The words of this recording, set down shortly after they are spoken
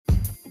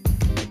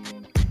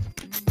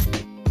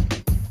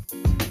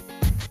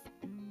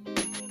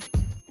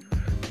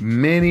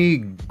Many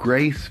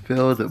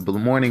grace-filled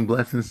morning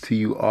blessings to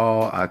you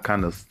all. I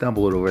kind of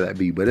stumbled over that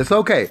beat, but it's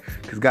okay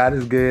because God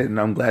is good and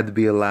I'm glad to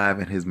be alive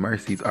and His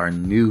mercies are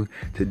new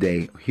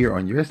today here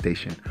on your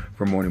station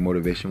for Morning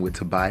Motivation with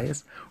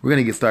Tobias. We're going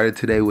to get started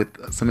today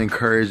with some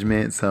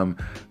encouragement, some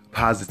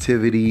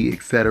positivity,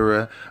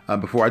 etc.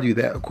 Before I do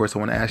that, of course, I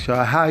want to ask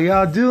y'all, how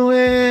y'all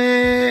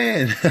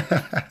doing?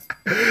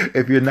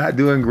 If you're not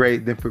doing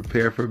great, then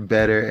prepare for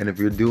better. And if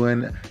you're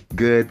doing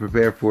good,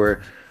 prepare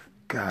for,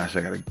 gosh,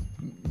 I got to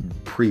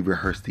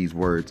pre-rehearse these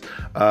words.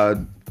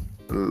 Yep,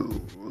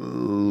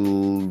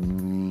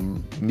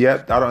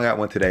 I don't got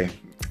one today.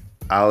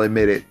 I'll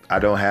admit it. I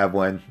don't have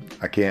one.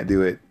 I can't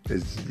do it.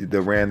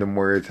 The random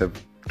words have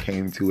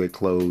came to a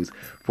close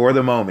for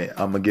the moment.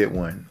 I'm going to get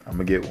one.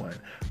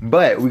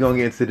 But we're going to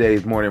get into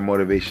today's morning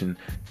motivation.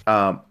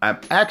 I'm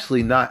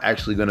actually not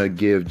going to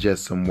give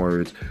just some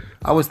words.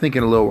 I was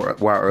thinking a little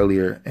while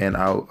earlier, and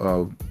I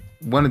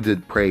wanted to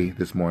pray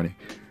this morning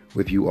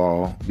with you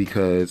all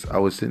because I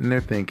was sitting there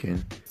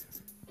thinking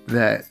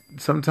that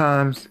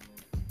sometimes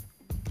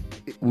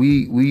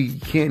we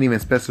can't even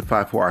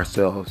specify for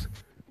ourselves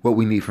what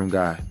we need from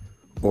God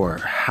or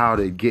how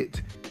to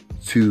get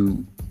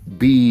to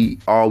be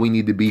all we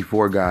need to be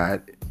for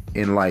God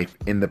in life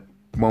in the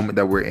moment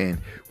that we're in.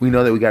 We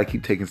know that we got to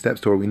keep taking steps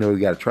toward. We know we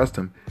got to trust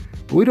Him,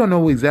 but we don't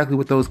know exactly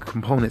what those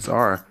components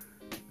are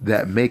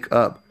that make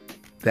up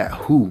that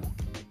who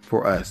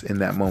for us in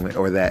that moment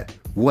or that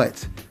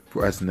what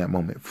for us in that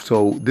moment.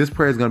 So this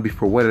prayer is going to be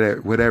for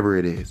whatever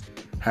it is,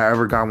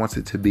 however God wants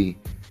it to be,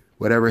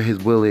 whatever His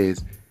will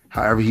is,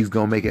 however He's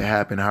going to make it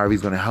happen, however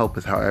He's going to help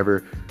us,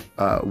 however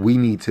we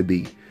need to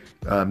be.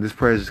 This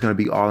prayer is just going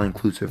to be all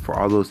inclusive for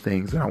all those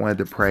things. And I wanted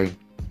to pray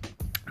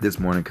this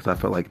morning because I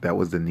felt like that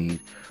was the need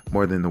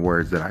more than the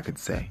words that I could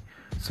say.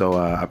 So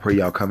I pray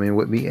y'all come in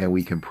with me and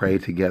we can pray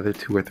together.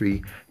 2 or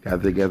 3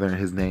 gather together in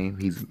His name.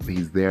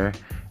 He's there.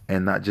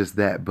 And not just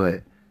that,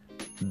 but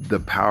the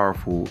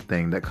powerful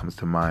thing that comes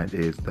to mind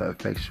is the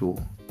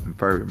effectual and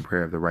fervent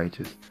prayer of the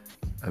righteous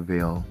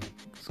avails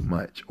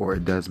much, or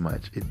it does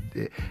much.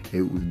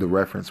 The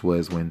reference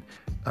was when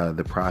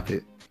the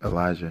prophet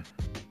Elijah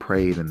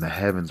prayed and the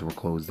heavens were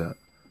closed up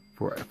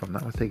for, if I'm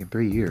not mistaken,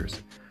 3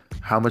 years.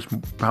 How much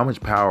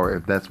power,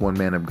 if that's one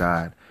man of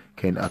God,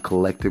 can a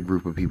collective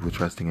group of people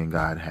trusting in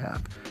God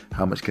have?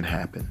 How much can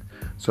happen?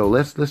 So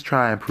let's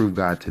try and prove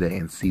God today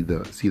and see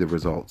the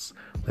results.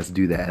 Let's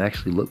do that and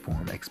actually look for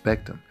Him,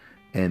 expect Him,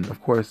 and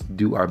of course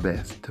do our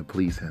best to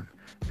please Him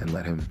and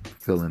let Him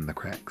fill in the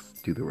cracks,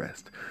 do the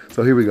rest.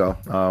 So here we go.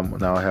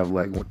 Now I have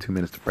like 2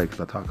 minutes to pray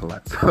because I talk a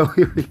lot. So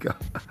here we go.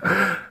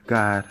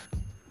 God,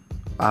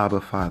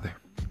 Abba Father,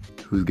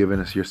 who's given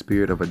us your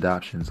spirit of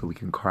adoption so we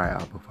can cry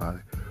Abba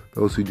Father.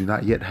 Those who do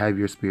not yet have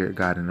your spirit,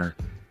 God, and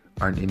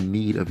are in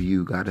need of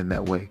you, God, in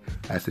that way,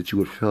 I ask that you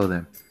would fill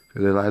their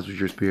lives with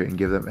your spirit and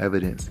give them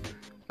evidence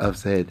of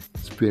said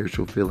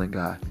spiritual filling,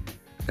 God.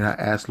 And I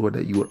ask, Lord,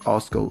 that you would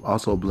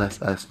also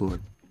bless us,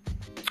 Lord,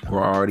 who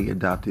are already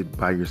adopted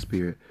by your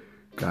spirit,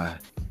 God.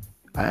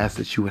 I ask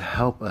that you would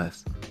help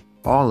us,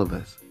 all of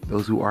us,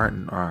 those who aren't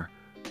and are,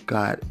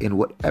 God, in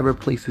whatever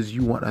places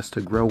you want us to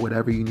grow,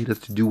 whatever you need us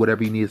to do,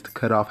 whatever you need us to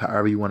cut off,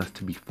 however you want us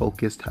to be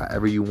focused,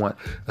 however you want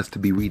us to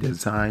be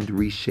redesigned,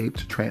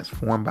 reshaped,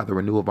 transformed by the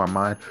renewal of our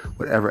mind,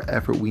 whatever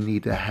effort we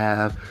need to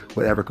have,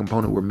 whatever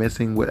component we're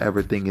missing,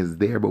 whatever thing is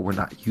there but we're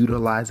not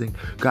utilizing,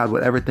 God,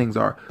 whatever things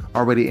are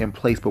already in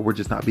place but we're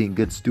just not being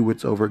good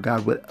stewards over,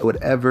 God,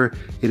 whatever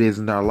it is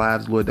in our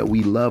lives, Lord, that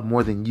we love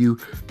more than you,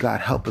 God,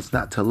 help us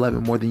not to love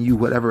it more than you,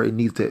 whatever it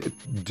needs to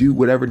do,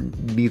 whatever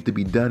needs to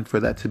be done for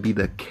that to be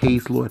the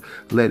case, Lord,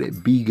 let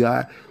it be,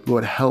 God.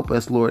 Lord, help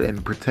us, Lord,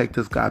 and protect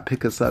us, God.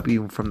 Pick us up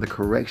even from the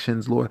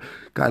corrections, Lord.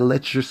 God,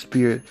 let your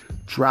spirit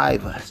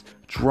drive us,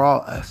 draw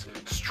us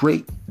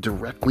straight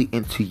directly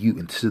into you,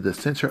 into the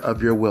center of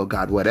your will,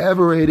 God,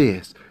 whatever it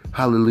is.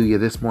 Hallelujah.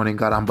 This morning,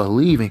 God, I'm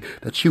believing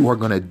that you are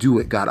going to do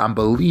it, God. I'm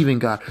believing,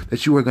 God,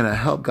 that you are going to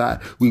help,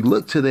 God. We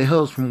look to the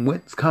hills from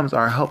whence comes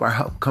our help. Our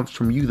help comes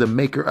from you, the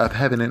maker of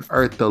heaven and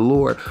earth, the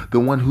Lord,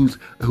 the one who's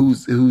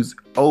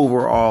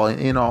over all and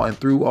in all and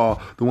through all,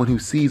 the one who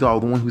sees all,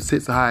 the one who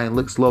sits high and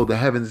looks low. The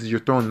heavens is your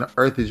throne, and the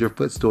earth is your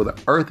footstool. The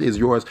earth is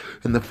yours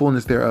and the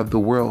fullness thereof, the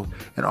world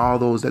and all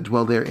those that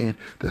dwell therein,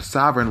 the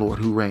sovereign Lord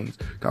who reigns.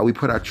 God, we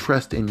put our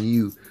trust in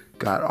you,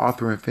 God,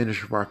 author and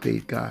finisher of our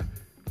faith, God,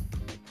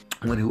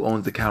 one who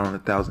owns the cattle on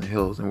 1,000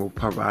 hills and will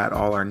provide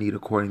all our need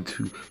according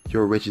to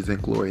your riches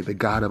and glory, the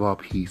God of all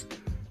peace.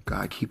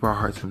 God, keep our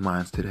hearts and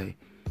minds today.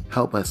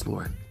 Help us,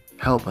 Lord.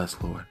 Help us,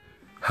 Lord.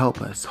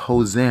 Help us.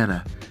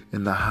 Hosanna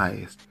in the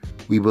highest.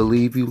 We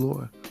believe you,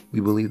 Lord.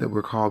 We believe that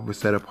we're called, we're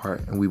set apart,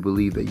 and we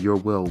believe that your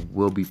will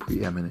be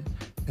preeminent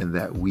and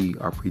that we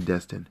are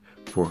predestined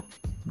for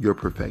your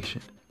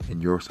perfection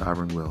and your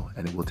sovereign will,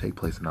 and it will take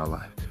place in our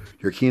life.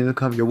 Your kingdom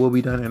come, your will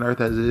be done in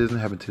earth as it is in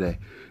heaven today.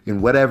 In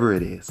whatever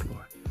it is,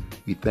 Lord,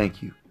 we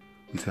thank you.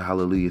 We say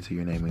hallelujah to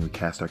your name, and we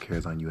cast our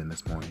cares on you in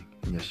this morning.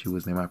 In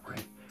Yeshua's name I pray.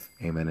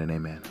 Amen and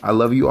amen. I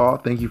love you all.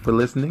 Thank you for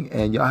listening,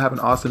 and y'all have an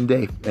awesome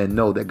day, and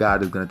know that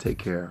God is going to take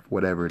care of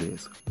whatever it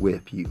is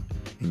with you.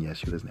 In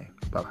Yeshua's name.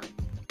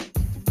 Bye-bye.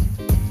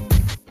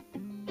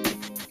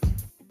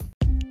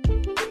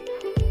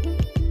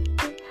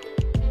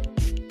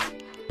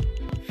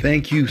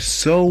 Thank you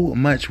so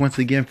much once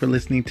again for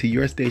listening to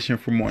your station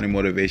for Morning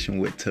Motivation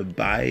with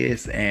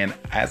Tobias. And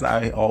as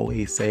I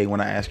always say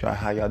when I ask y'all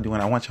how y'all doing,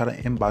 I want y'all to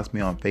inbox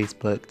me on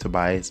Facebook,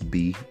 Tobias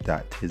B.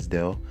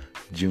 Tisdale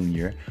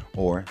Jr.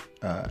 or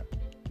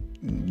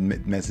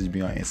message me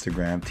on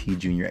Instagram,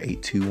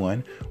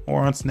 tjunior821,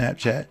 or on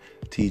Snapchat,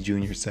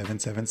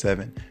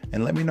 tjunior777,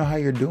 and let me know how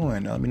you're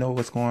doing. Let me know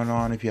what's going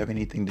on. If you have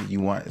anything that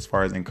you want as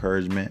far as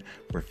encouragement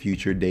for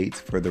future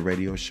dates for the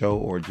radio show,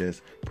 or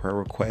just prayer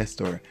request,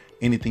 or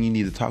anything you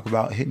need to talk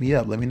about, hit me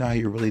up. Let me know how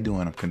you're really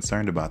doing. I'm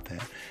concerned about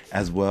that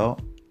as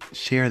well.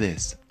 Share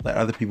this. Let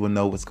other people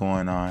know what's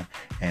going on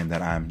and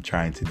that I'm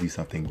trying to do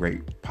something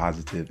great,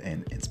 positive,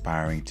 and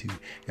inspiring to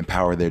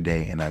empower their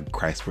day in a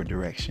Christward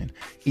direction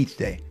each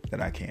day that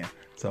I can.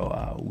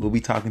 So we'll be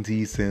talking to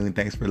you soon.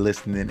 Thanks for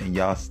listening, and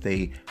y'all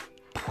stay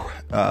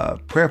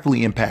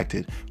prayerfully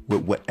impacted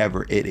with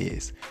whatever it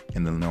is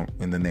in the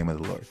name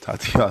of the Lord. Talk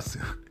to y'all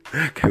soon.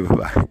 Okay,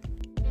 bye-bye.